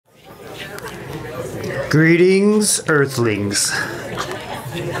Greetings, Earthlings.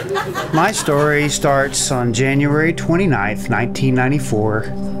 My story starts on January 29th,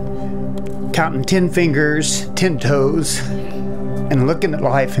 1994, counting 10 fingers, 10 toes, and looking at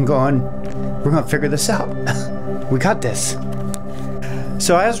life and going, we're gonna figure this out. We got this.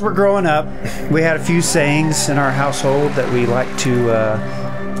 So as we're growing up, we had a few sayings in our household that we like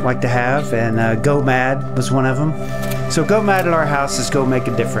to have, and go mad was one of them. So go mad at our house is go make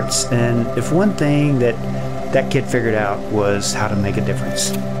a difference. And if one thing that kid figured out was how to make a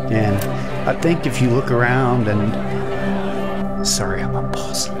difference. And I think if you look around and, sorry, I'm on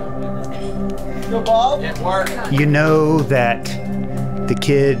pause. You know that the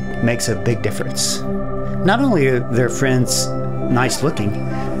kid makes a big difference. Not only are their friends nice looking,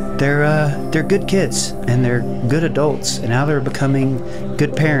 they're good kids and they're good adults, and now they're becoming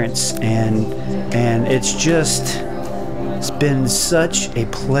good parents, and it's been such a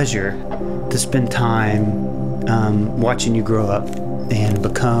pleasure to spend time watching you grow up and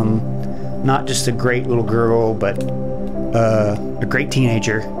become not just a great little girl, but a great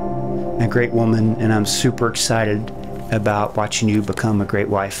teenager, a great woman, and I'm super excited about watching you become a great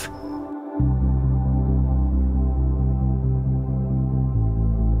wife.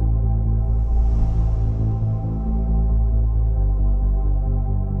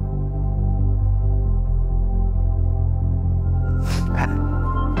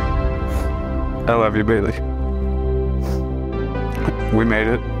 I love you, Bailey. We made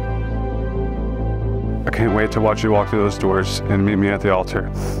it. I can't wait to watch you walk through those doors and meet me at the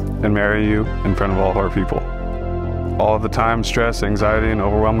altar and marry you in front of all of our people. All of the time, stress, anxiety, and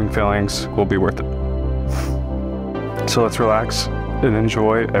overwhelming feelings will be worth it. So let's relax and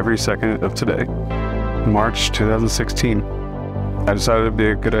enjoy every second of today. March 2016, I decided it'd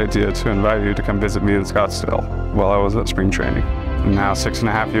be a good idea to invite you to come visit me in Scottsdale while I was at spring training. And now,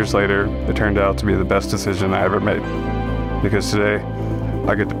 6.5 years later, it turned out to be the best decision I ever made. Because today,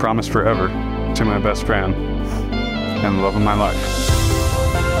 I get to promise forever to my best friend and the love of my life.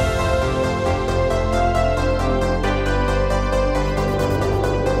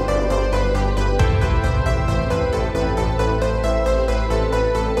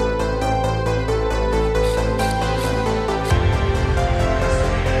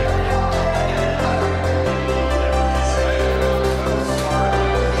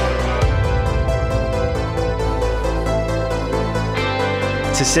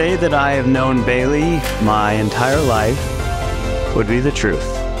 To say that I have known Bailey my entire life would be the truth.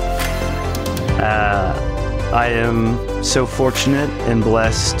 I am so fortunate and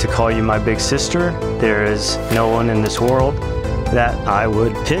blessed to call you my big sister. There is no one in this world that I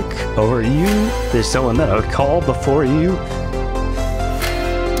would pick over you. There's no one that I would call before you.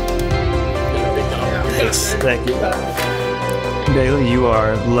 Thank you. Bailey, you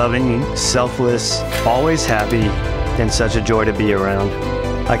are loving, selfless, always happy, and such a joy to be around.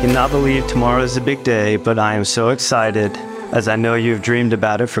 I cannot believe tomorrow is a big day, but I am so excited, as I know you've dreamed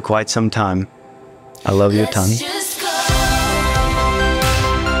about it for quite some time. I love you a ton.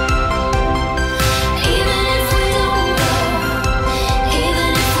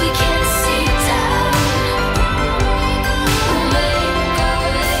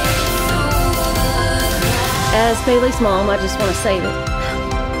 As Bailey's mom, I just want to say that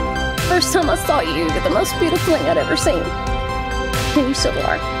first time I saw you, you're the most beautiful thing I'd ever seen. And you still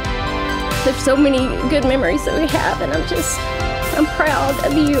are. There's so many good memories that we have, and I'm proud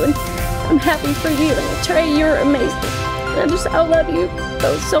of you, and I'm happy for you. And Trey, you're amazing. And I love you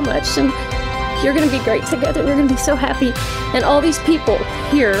both so much, and you're gonna be great together. We're gonna be so happy. And all these people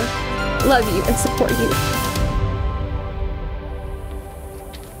here love you and support you.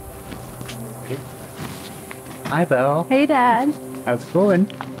 Hi, Belle. Hey, Dad. How's it going?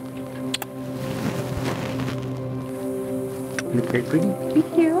 You look very pretty.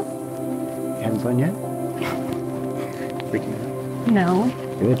 Thank you. Having fun yet? Freaking out? No.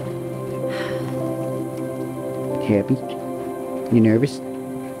 Good. Happy? You nervous?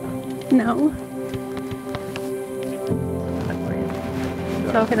 No.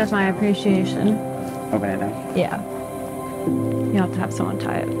 Token of my appreciation. Open it now. Yeah. You have to have someone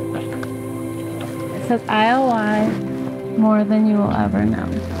tie it. It says IOI, more than you will ever know.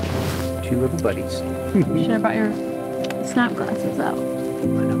 Two little buddies. You should have brought your snap glasses out. I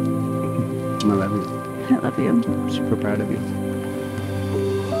know. I love you. I love you. I'm super proud of you.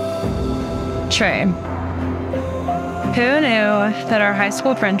 Trey, who knew that our high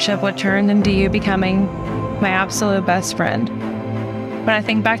school friendship would turn into you becoming my absolute best friend? When I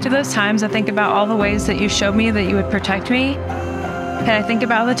think back to those times, I think about all the ways that you showed me that you would protect me. And I think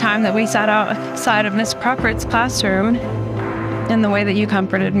about the time that we sat outside of Miss Crawford's classroom and the way that you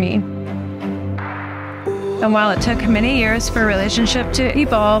comforted me. And while it took many years for a relationship to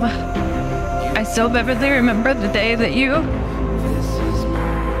evolve, I still vividly remember the day that you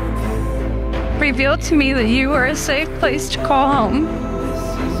revealed to me that you were a safe place to call home.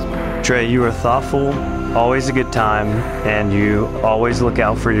 Trey, you are thoughtful, always a good time, and you always look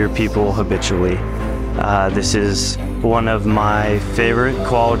out for your people habitually. This is one of my favorite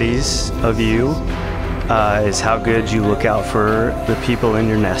qualities of you, is how good you look out for the people in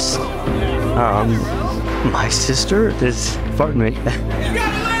your nest. My sister is, pardon me.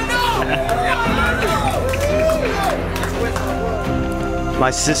 My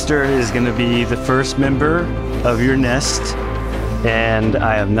sister is going to be the first member of your nest, and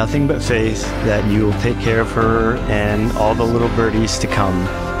I have nothing but faith that you will take care of her and all the little birdies to come.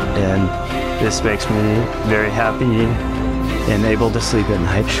 And this makes me very happy and able to sleep at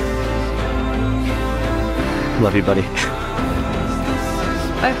night. Love you, buddy.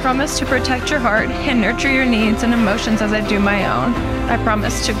 I promise to protect your heart and nurture your needs and emotions as I do my own. I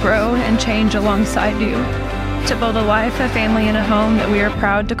promise to grow and change alongside you, to build a life, a family, and a home that we are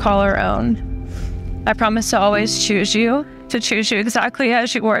proud to call our own. I promise to always choose you, to choose you exactly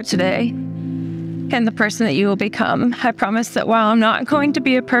as you are today, and the person that you will become. I promise that while I'm not going to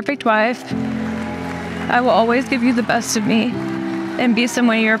be a perfect wife, I will always give you the best of me and be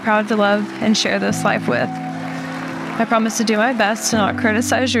someone you're proud to love and share this life with. I promise to do my best to not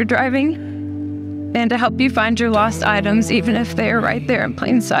criticize your driving and to help you find your lost items even if they are right there in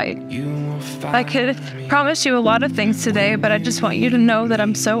plain sight. I could promise you a lot of things today, but I just want you to know that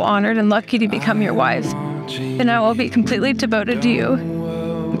I'm so honored and lucky to become your wife, and I will be completely devoted to you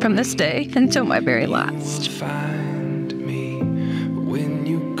from this day until my very last.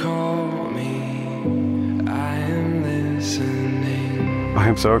 I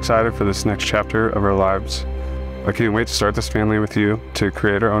am so excited for this next chapter of our lives. I can't wait to start this family with you, to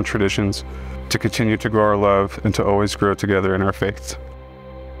create our own traditions, to continue to grow our love, and to always grow together in our faith.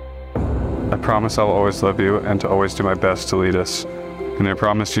 I promise I will always love you and to always do my best to lead us. And I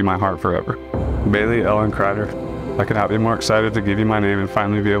promise you my heart forever. Bailey Ellen Caterer, I could not be more excited to give you my name and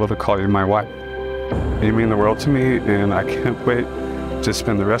finally be able to call you my wife. You mean the world to me, and I can't wait to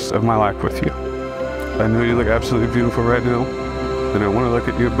spend the rest of my life with you. I know you look absolutely beautiful right now, and I want to look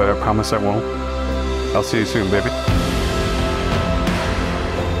at you, but I promise I won't. I'll see you soon, baby.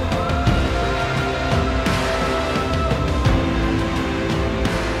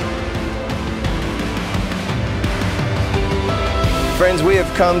 Friends, we have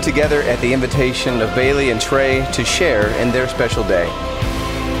come together at the invitation of Bailey and Trey to share in their special day.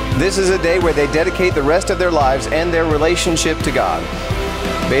 This is a day where they dedicate the rest of their lives and their relationship to God.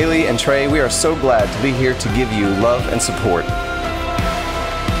 Bailey and Trey, we are so glad to be here to give you love and support.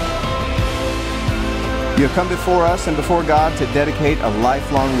 You have come before us and before God to dedicate a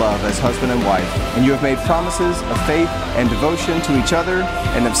lifelong love as husband and wife, and you have made promises of faith and devotion to each other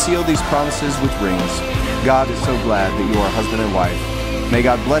and have sealed these promises with rings. God is so glad that you are husband and wife. May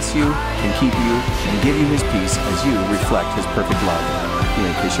God bless you and keep you and give you his peace as you reflect his perfect love. You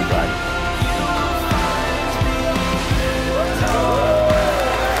may kiss your bride.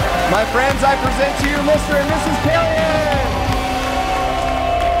 My friends, I present to you Mr. and Mrs. Callie.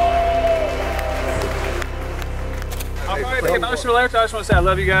 Hey, I just want to say I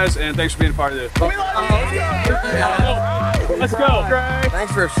love you guys and thanks for being a part of this. We love you. Let's go.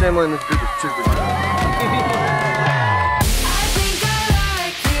 Thanks for assembling this group of troopers.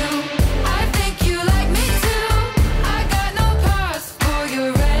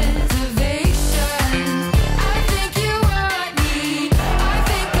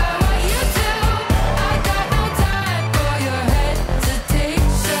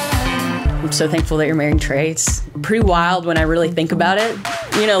 I'm so thankful that you're marrying Trey. It's pretty wild when I really think about it.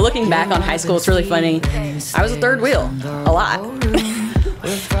 You know, looking back on high school, it's really funny. I was a third wheel, a lot.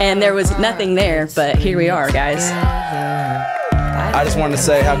 And there was nothing there, but here we are, guys. I just wanted to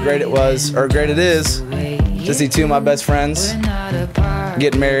say how great it was, or great it is, to see two of my best friends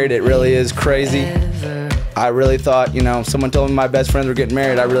get married. It really is crazy. I really thought, you know, someone told me my best friends were getting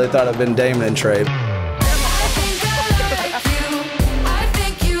married, I really thought it'd been Damon and Trey.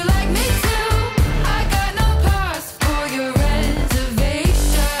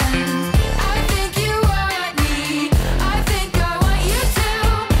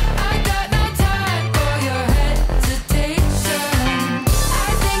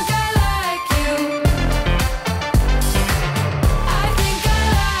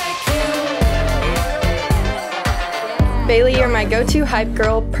 Bailey, you're my go-to hype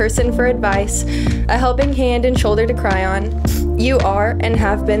girl, person for advice, a helping hand and shoulder to cry on. You are and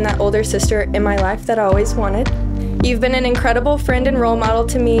have been that older sister in my life that I always wanted. You've been an incredible friend and role model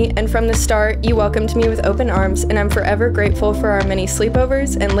to me, and from the start, you welcomed me with open arms, and I'm forever grateful for our many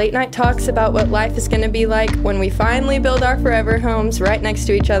sleepovers and late night talks about what life is going to be like when we finally build our forever homes right next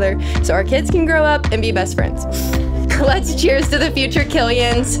to each other so our kids can grow up and be best friends. Let's cheers to the future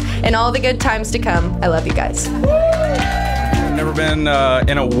Killians and all the good times to come. I love you guys. I've never been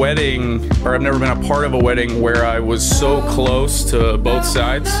in a wedding, or I've never been a part of a wedding where I was so close to both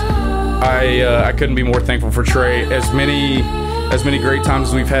sides. I couldn't be more thankful for Trey. As many great times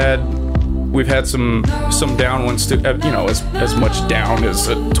as we've had some down ones too. You know, as much down as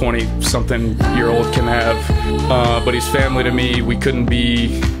a 20-something-year-old can have. But he's family to me. We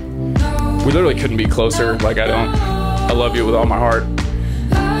literally couldn't be closer. Like I love you with all my heart.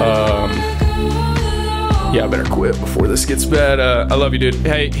 Yeah, I better quit before this gets bad. I love you, dude.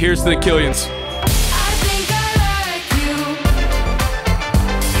 Hey, here's the Killians.